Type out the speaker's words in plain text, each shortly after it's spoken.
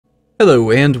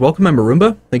Hello and welcome, I'm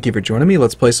Arumba. Thank you for joining me.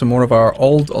 Let's play some more of our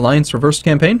Auld Alliance Reversed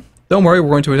campaign. Don't worry,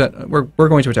 we're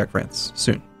going to attack France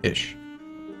soon-ish. You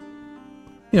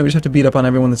know, we just have to beat up on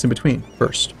everyone that's in between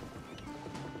first.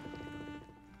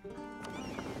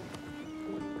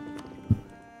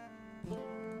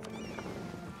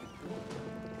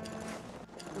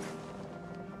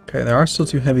 Okay, there are still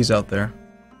 2 heavies out there.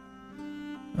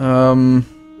 9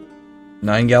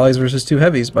 galleys versus 2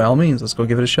 heavies, by all means. Let's go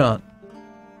give it a shot.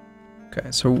 Okay,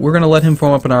 so we're going to let him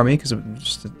form up an army, because it's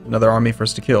just another army for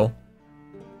us to kill.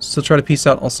 Still try to piece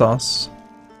out Alsace.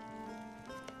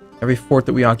 Every fort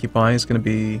that we occupy is going to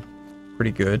be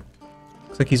pretty good.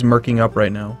 Looks like he's murking up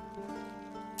right now.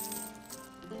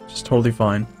 Just totally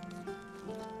fine.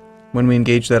 When we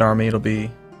engage that army, it'll be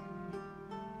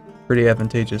pretty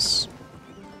advantageous.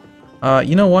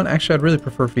 You know what? Actually, I'd really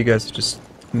prefer for you guys to just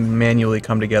manually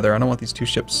come together. I don't want these 2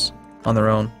 ships on their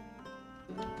own.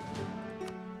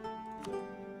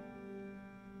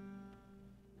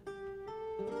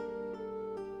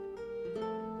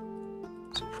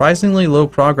 Surprisingly low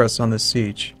progress on this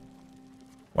siege.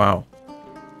 Wow.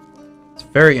 It's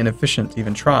very inefficient to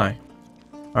even try.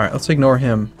 Alright, let's ignore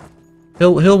him.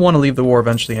 He'll want to leave the war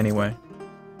eventually anyway.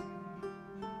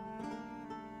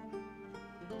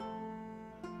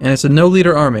 And it's a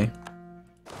no-leader army.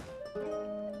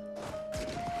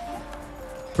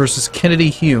 Versus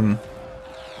Kennedy Hume.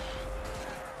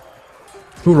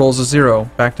 Who rolls a 0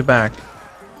 back-to-back.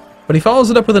 But he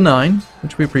follows it up with a 9,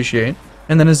 which we appreciate.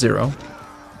 And then a 0.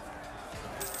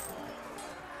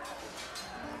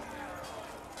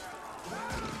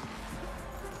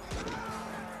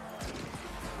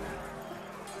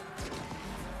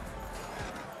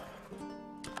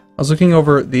 I was looking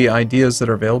over the ideas that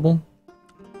are available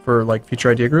for like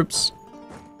future idea groups,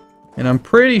 and I'm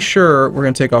pretty sure we're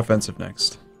going to take offensive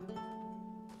next.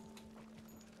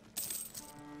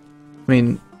 I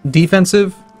mean,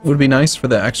 defensive would be nice for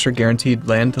the extra guaranteed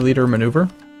land leader maneuver.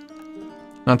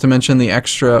 Not to mention the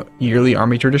extra yearly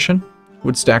army tradition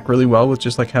would stack really well with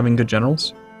just like having good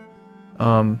generals.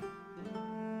 But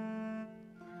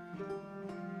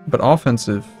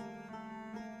offensive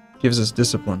gives us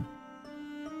discipline.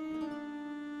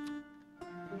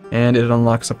 And it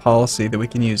unlocks a policy that we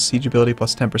can use. Siege ability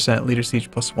plus 10%, leader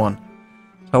siege plus 1.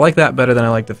 So I like that better than I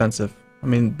like defensive. I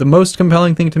mean, the most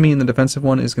compelling thing to me in the defensive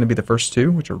one is going to be the first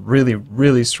 2, which are really,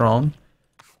 really strong.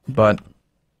 But,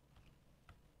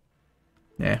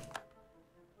 yeah.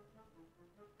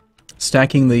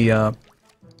 Stacking the,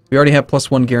 we already have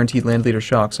plus 1 guaranteed land leader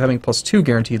shock, so having plus 2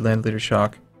 guaranteed land leader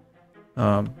shock,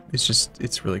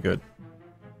 it's really good.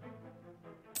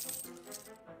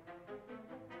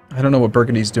 I don't know what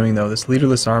Burgundy's doing, though. This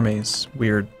leaderless army is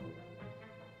weird.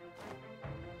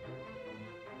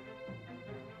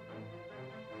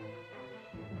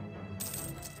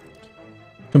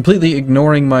 Completely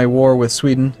ignoring my war with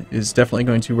Sweden is definitely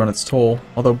going to run its toll.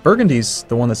 Although Burgundy's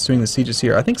the one that's doing the sieges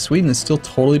here. I think Sweden is still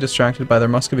totally distracted by their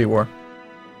Muscovy war.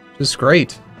 Which is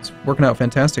great. It's working out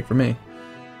fantastic for me.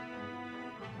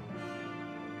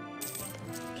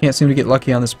 Can't seem to get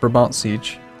lucky on this Brabant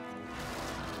siege.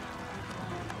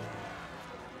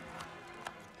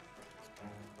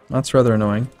 That's rather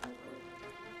annoying.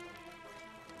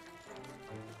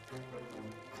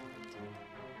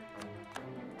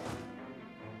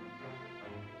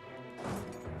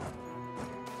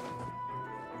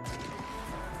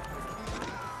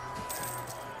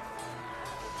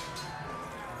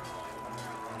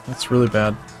 That's really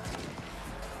bad.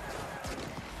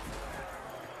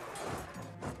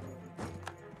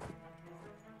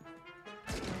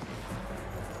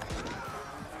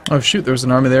 Oh shoot, there's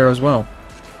an army there as well.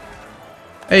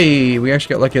 Hey, we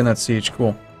actually got lucky on that siege.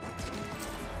 Cool.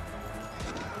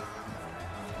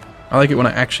 I like it when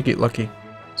I actually get lucky.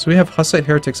 So we have Hussite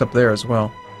heretics up there as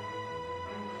well.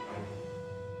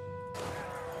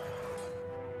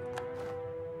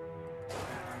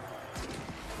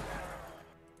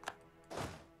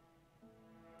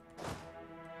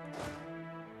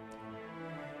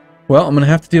 Well, I'm going to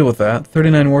have to deal with that.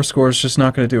 39 war score is just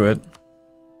not going to do it.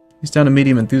 He's down to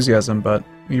medium enthusiasm, but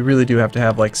we really do have to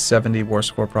have like 70 war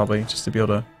score probably just to be able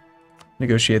to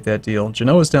negotiate that deal.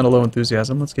 Genoa's down to low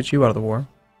enthusiasm. Let's get you out of the war.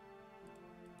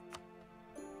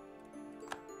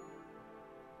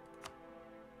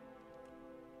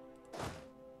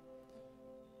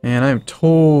 And I am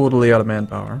totally out of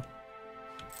manpower.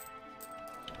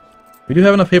 We do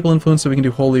have enough papal influence so we can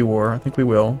do holy war. I think we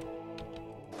will.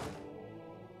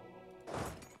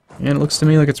 And it looks to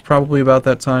me like it's probably about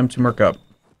that time to mark up.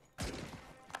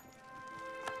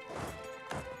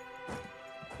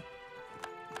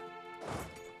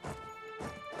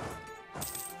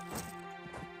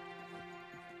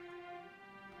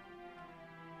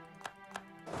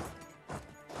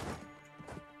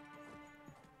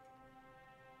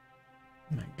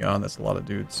 god, that's a lot of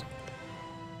dudes.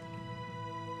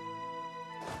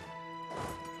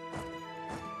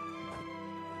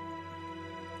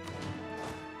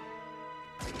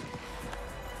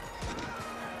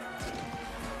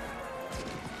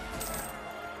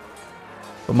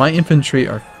 But my infantry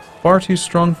are far too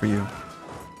strong for you.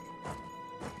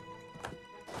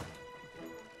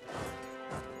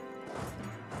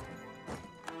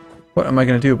 What am I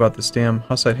going to do about this damn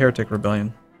Hussite heretic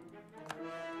rebellion?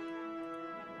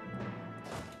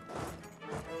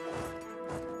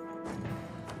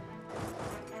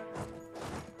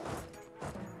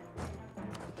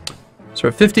 So we're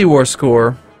at 50 war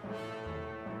score.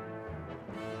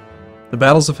 The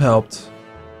battles have helped.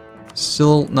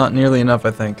 Still not nearly enough,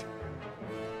 I think.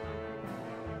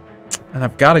 And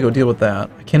I've got to go deal with that.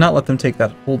 I cannot let them take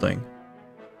that holding.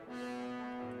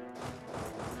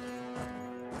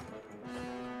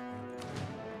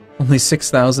 Only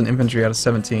 6,000 infantry out of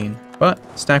 17. But,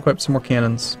 stack wipe some more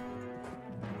cannons.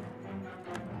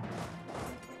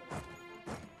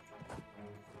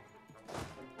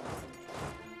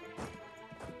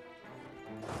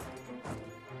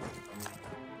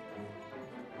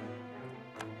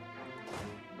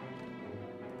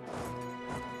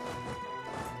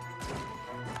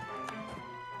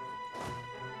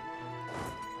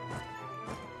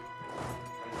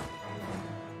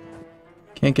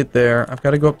 Can't get there. I've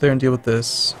got to go up there and deal with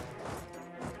this.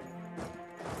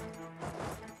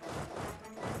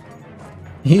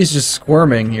 He's just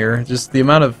squirming here. Just the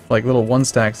amount of like little one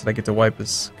stacks that I get to wipe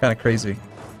is kind of crazy.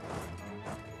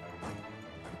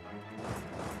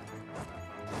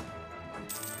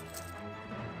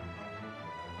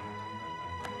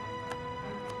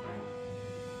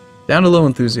 Down to low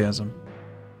enthusiasm.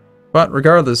 But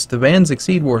regardless, the bands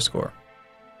exceed war score.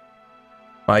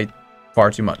 By far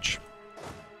too much.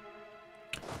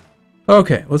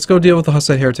 Okay, let's go deal with the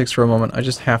Hussite heretics for a moment. I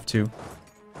just have to.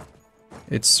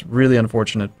 It's really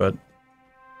unfortunate, but...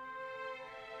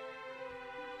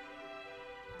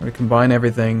 I'm going to combine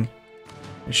everything.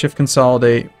 Shift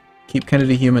consolidate. Keep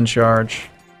Kennedy human charge.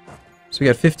 So we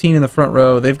got 15 in the front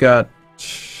row. They've got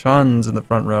tons in the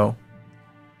front row.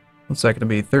 What's that going to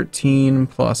be? 13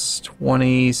 plus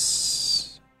 20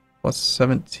 plus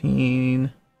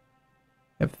 17.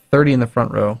 I have 30 in the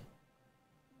front row.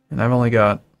 And I've only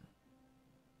got...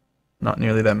 not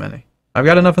nearly that many. I've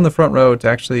got enough in the front row to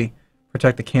actually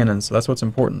protect the cannons, so that's what's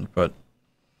important, but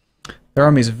their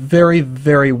army is very,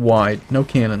 very wide. No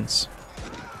cannons.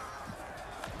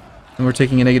 And we're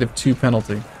taking a -2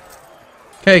 penalty.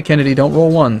 Okay, Kennedy, don't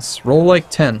roll ones. Roll like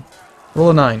 10.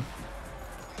 Roll a 9.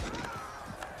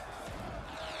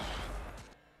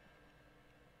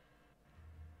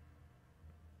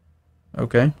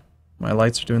 Okay. My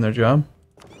lights are doing their job.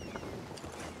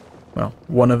 Well,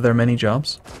 one of their many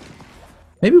jobs.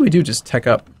 Maybe we do just tech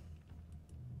up.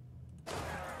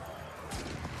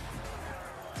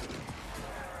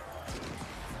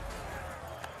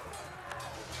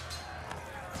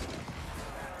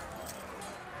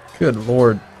 Good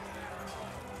lord.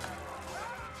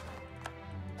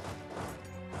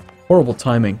 Horrible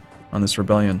timing on this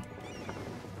rebellion.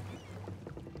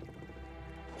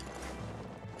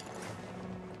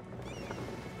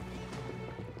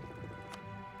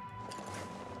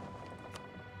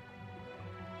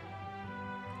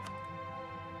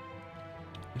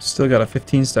 Still got a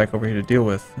 15 stack over here to deal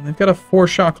with. And they've got a 4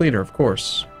 shock leader, of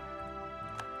course.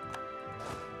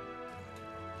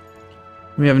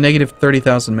 We have negative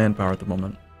 30,000 manpower at the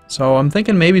moment. So I'm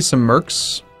thinking maybe some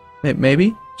mercs.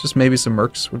 Maybe. Just maybe some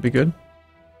mercs would be good.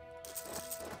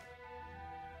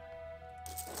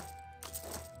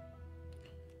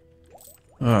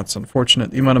 Oh, it's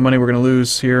unfortunate. The amount of money we're going to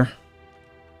lose here.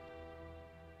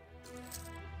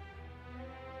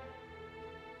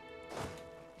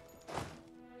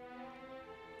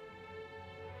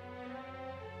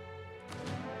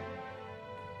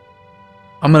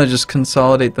 I'm going to just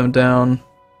consolidate them down.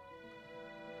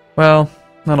 Well,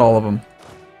 not all of them.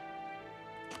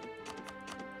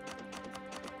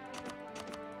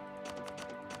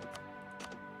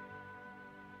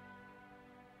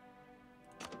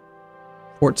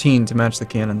 $14 to match the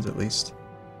cannons, at least.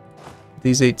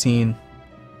 These 18,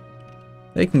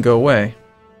 they can go away.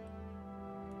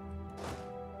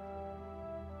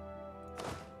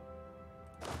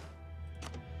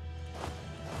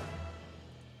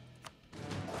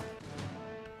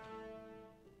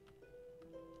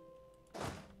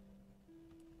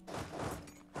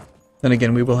 Then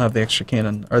again, we will have the extra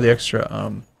cannon, or the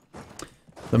extra,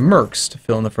 the mercs to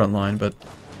fill in the front line, but...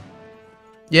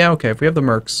 yeah, okay, if we have the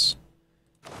mercs...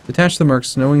 detach the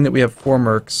mercs, knowing that we have 4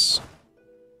 mercs...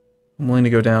 I'm willing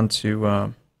to go down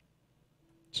to,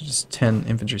 So just 10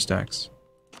 infantry stacks.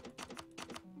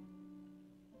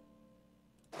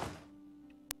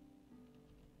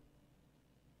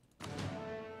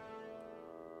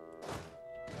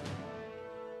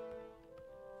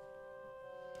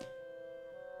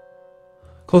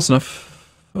 Close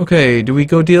enough. Okay, do we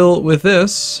go deal with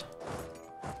this?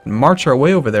 March our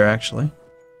way over there, actually.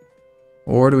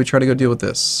 Or do we try to go deal with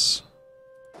this?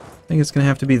 I think it's going to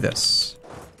have to be this.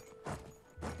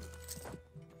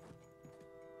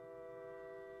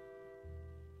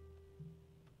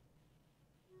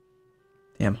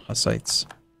 Damn, Hussites.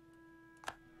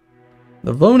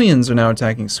 The Livonians are now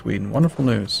attacking Sweden. Wonderful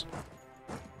news.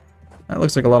 That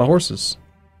looks like a lot of horses.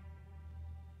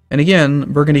 And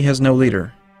again, Burgundy has no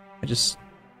leader.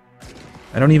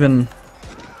 I don't even...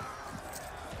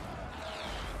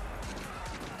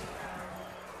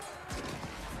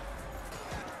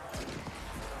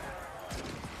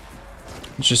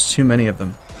 It's just too many of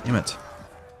them. Damn it.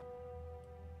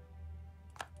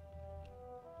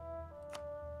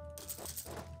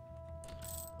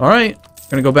 Alright,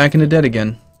 gonna go back into debt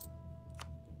again.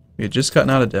 We had just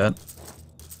gotten out of debt.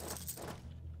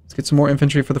 Let's get some more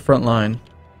infantry for the front line.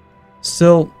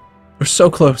 Still, we're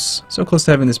so close. So close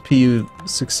to having this PU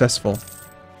successful.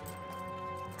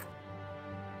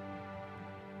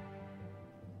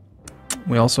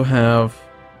 We also have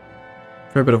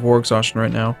a fair bit of war exhaustion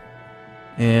right now.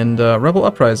 And rebel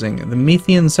uprising. The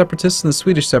Methian separatists and the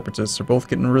Swedish separatists are both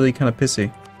getting really kind of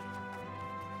pissy.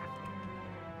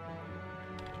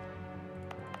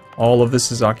 All of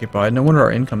this is occupied. No wonder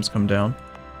our incomes come down.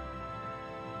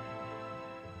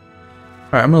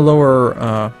 Alright, I'm going to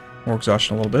lower war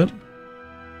exhaustion a little bit.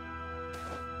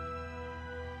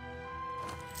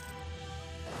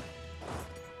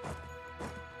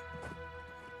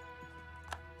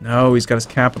 No, he's got his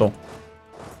capital.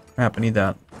 Crap, I need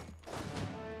that.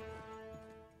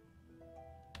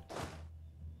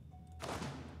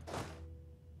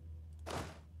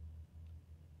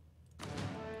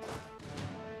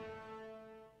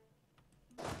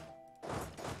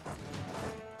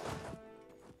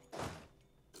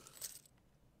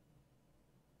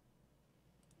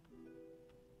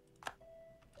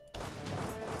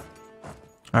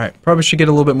 Alright, probably should get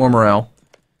a little bit more morale.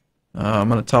 I'm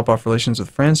going to top off relations with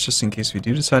France just in case we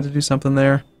do decide to do something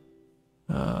there.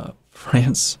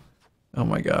 France. Oh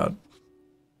my god.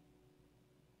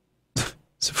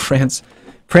 So France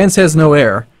has no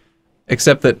heir.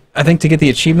 Except that I think to get the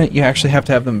achievement you actually have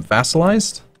to have them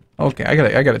vassalized. Okay, I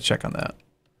gotta check on that.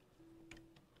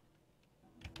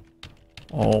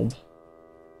 Auld.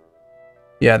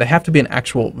 Yeah, they have to be an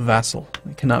actual vassal.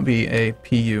 They cannot be a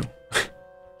PU.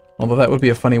 Although that would be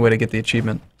a funny way to get the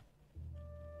achievement.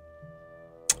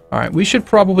 Alright, we should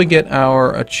probably get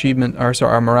our achievement, or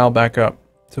sorry, our morale back up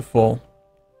to full.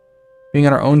 Being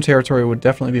on our own territory would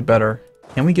definitely be better.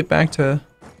 Can we get back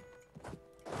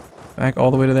all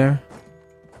the way to there?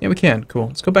 Yeah, we can. Cool.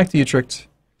 Let's go back to Utrecht.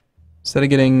 Instead of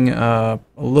getting a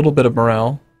little bit of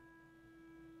morale,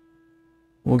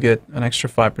 we'll get an extra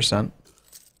 5%.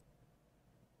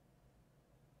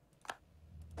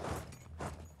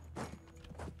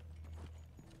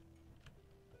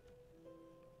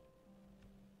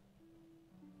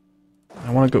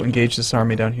 I want to go engage this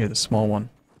army down here, the small one.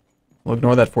 We'll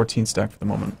ignore that 14 stack for the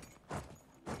moment.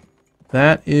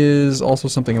 That is also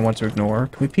something I want to ignore.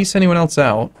 Can we piece anyone else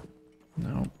out?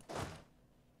 No.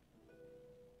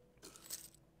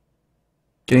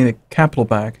 Getting the capital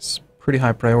back is pretty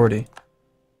high priority.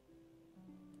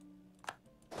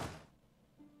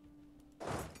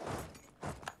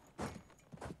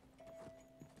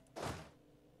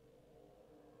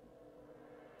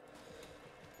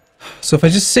 So if I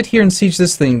just sit here and siege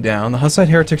this thing down, the Hussite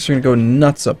heretics are going to go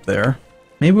nuts up there.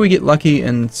 Maybe we get lucky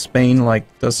and Spain,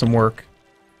 like, does some work.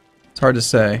 It's hard to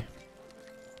say.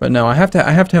 But no, I have to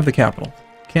have the capital.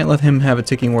 Can't let him have a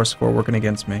ticking war score working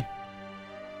against me.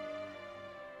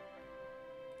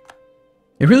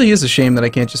 It really is a shame that I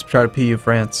can't just try to PU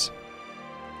France.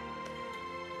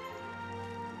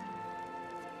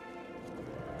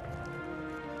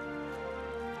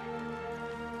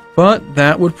 But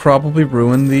that would probably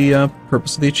ruin the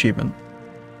purpose of the achievement.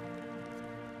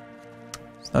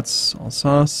 So that's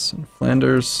Alsace and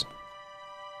Flanders.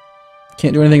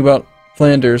 Can't do anything about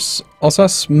Flanders.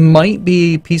 Alsace might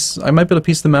be I might be able to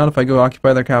piece them out if I go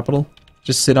occupy their capital.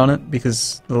 Just sit on it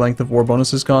because the length of war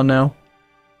bonus is gone now.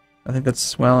 I think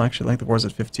that's, well, actually length of war is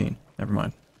at 15. Never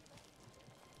mind.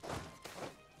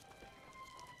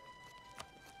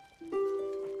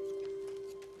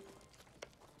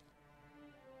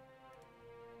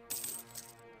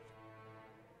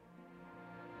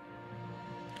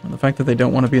 The fact that they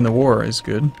don't want to be in the war is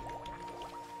good.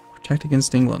 Checked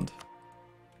against England.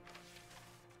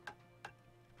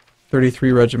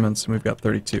 33 regiments, and we've got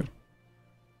 32.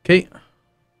 Okay.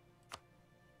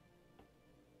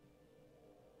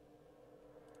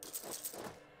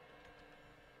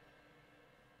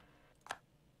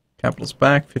 Capital's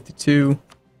back, 52.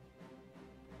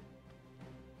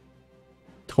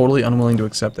 Totally unwilling to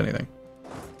accept anything.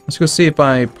 Let's go see if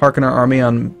by parking our army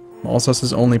on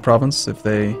Alsace's only province, if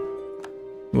they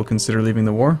will consider leaving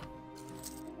the war.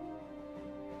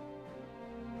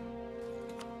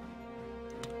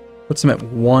 Puts them at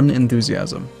 1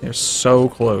 enthusiasm. They're so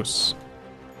close.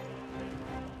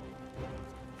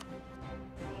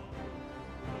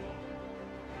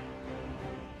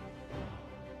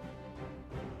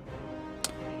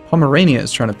 Pomerania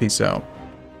is trying to peace out.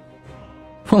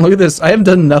 Well, look at this. I have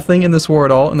done nothing in this war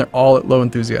at all, and they're all at low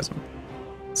enthusiasm.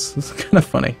 It's kind of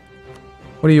funny.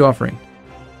 What are you offering?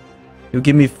 You'll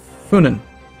give me Funen.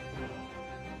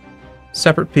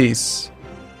 Separate peace.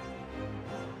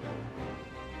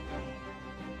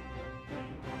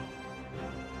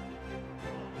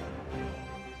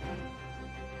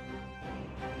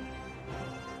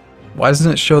 Why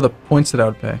doesn't it show the points that I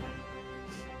would pay?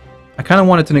 I kind of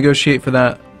wanted to negotiate for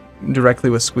that directly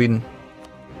with Sweden.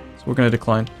 So we're going to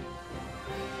decline.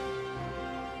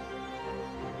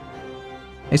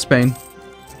 Hey, Spain.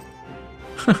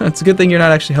 It's a good thing you're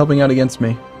not actually helping out against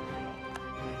me.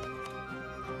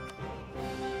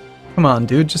 Come on,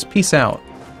 dude. Just peace out.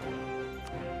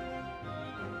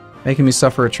 Making me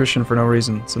suffer attrition for no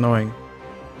reason. It's annoying.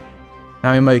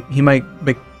 Now he might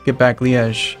get back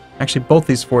Liège. Actually, both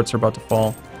these forts are about to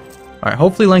fall. Alright,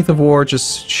 hopefully length of war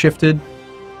just shifted.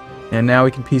 And now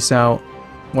we can peace out.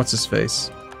 What's his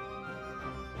face?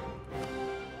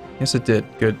 Yes, it did.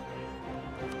 Good.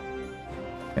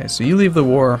 Okay, so you leave the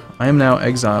war. I am now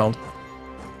exiled.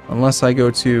 Unless I go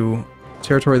to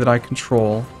territory that I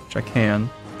control, which I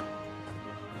can.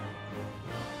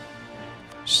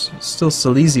 Still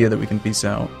Silesia that we can peace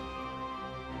out.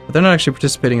 But they're not actually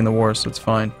participating in the war, so it's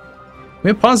fine. We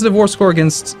have positive war score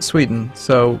against Sweden,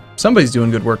 so somebody's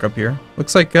doing good work up here.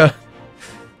 Looks like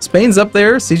Spain's up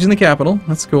there, sieging the capital.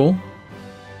 That's cool.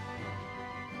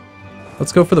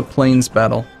 Let's go for the plains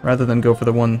battle, rather than go for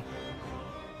the one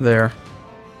there.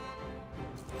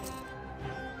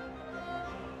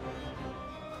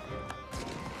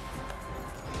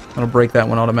 That'll break that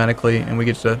one automatically, and we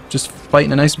get to just fight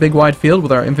in a nice big wide field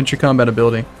with our infantry combat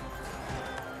ability.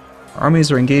 Our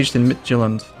armies are engaged in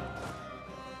Midtjylland.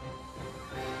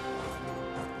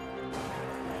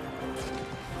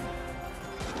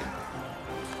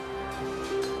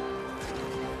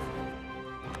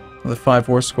 Another 5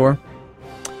 war score.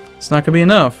 It's not going to be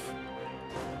enough.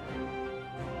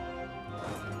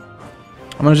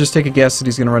 I'm going to just take a guess that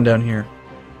he's going to run down here.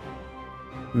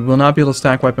 We will not be able to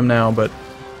stack wipe him now, but...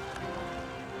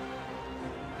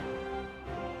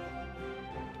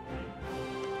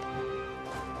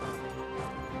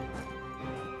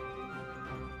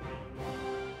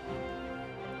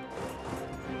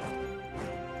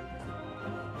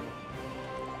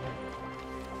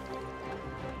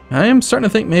 I am starting to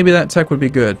think maybe that tech would be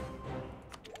good.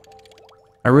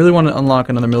 I really want to unlock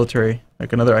another military,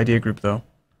 like another idea group though.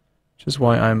 Which is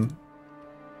why I'm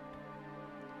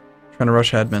trying to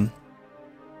rush admin.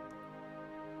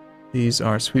 These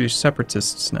are Swedish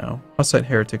separatists now. Hussite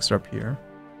heretics are up here.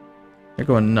 They're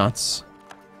going nuts.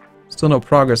 Still no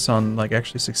progress on like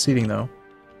actually succeeding though.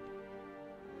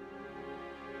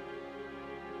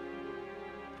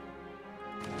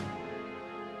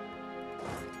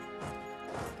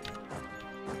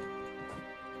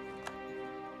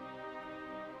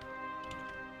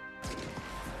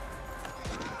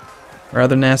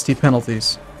 Rather nasty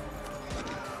penalties.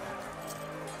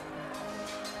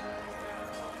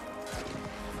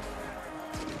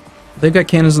 They've got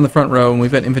cannons in the front row, and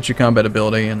we've got infantry combat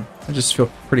ability, and I just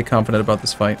feel pretty confident about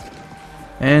this fight.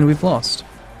 And we've lost.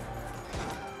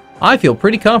 I feel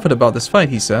pretty confident about this fight,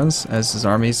 he says, as his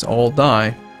armies all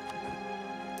die.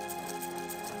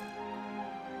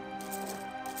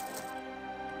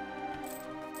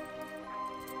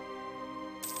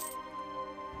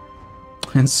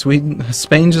 And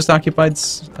Spain just occupied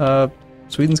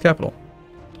Sweden's capital.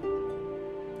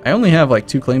 I only have like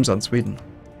 2 claims on Sweden.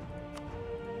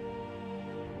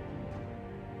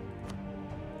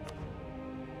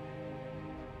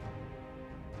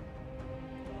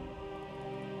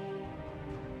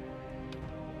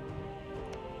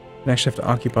 I actually have to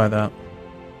occupy that.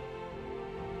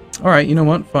 Alright, you know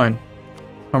what? Fine.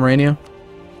 Pomerania.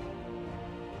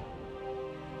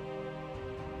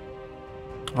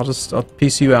 I'll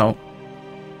piece you out.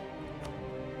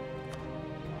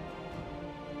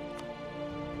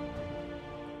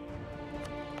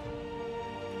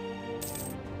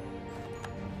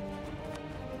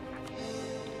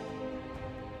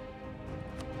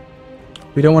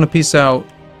 We don't want to peace out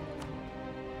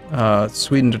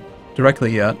Sweden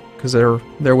directly yet, because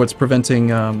they're what's preventing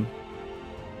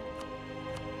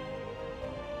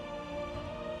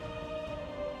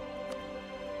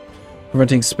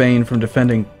Spain from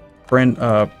defending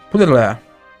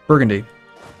Burgundy.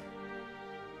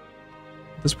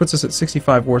 This puts us at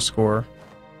 65 war score.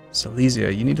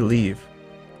 Silesia, you need to leave.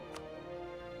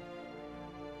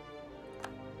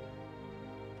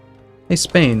 Hey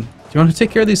Spain, do you want to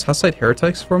take care of these Hussite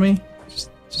heretics for me?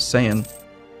 Just saying.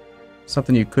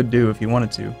 Something you could do if you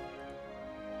wanted to.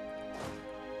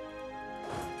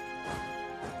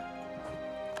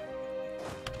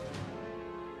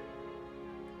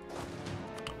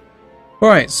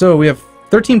 Alright, so we have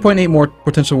 13.8 more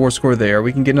potential war score there.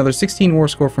 We can get another 16 war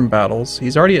score from battles.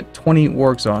 He's already at 20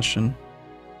 war exhaustion.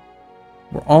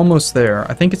 We're almost there.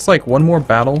 I think it's like one more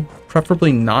battle,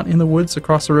 preferably not in the woods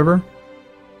across the river.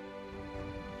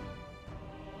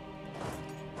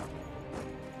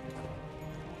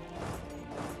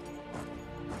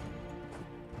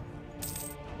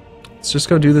 Let's just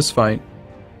go do this fight.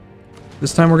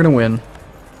 This time we're gonna win.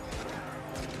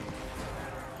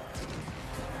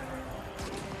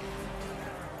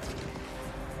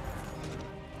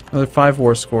 Another 5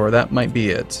 war score, that might be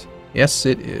it. Yes,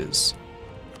 it is.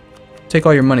 Take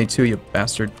all your money too, you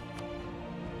bastard.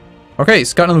 Okay,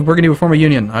 Scotland and Burgundy will form a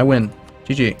union. I win.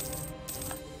 GG.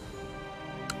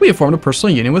 We have formed a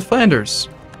personal union with Flanders.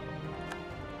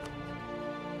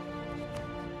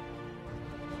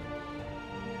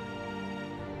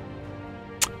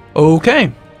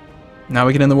 Okay. Now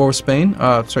we can end the war with Spain.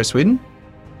 Sorry, Sweden.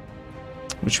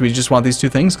 Which we just want these 2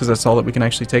 things, because that's all that we can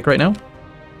actually take right now.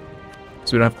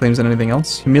 So we don't have claims on anything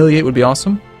else. Humiliate would be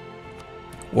awesome.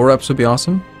 War reps would be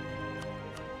awesome.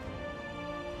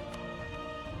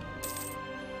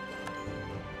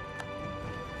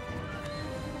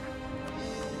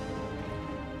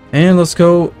 And let's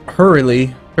go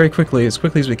hurriedly, very quickly as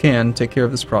we can, take care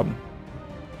of this problem.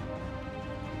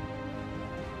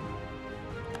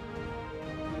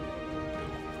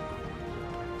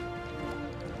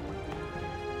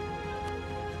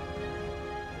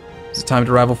 It's time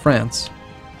to rival France.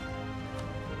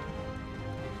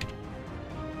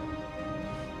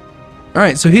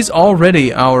 Alright, so he's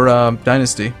already our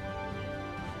dynasty.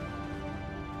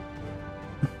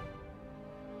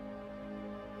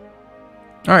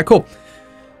 Alright, cool.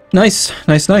 Nice,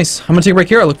 nice, nice. I'm gonna take a break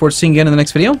here. I look forward to seeing you again in the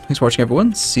next video. Thanks for watching,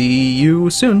 everyone. See you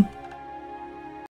soon.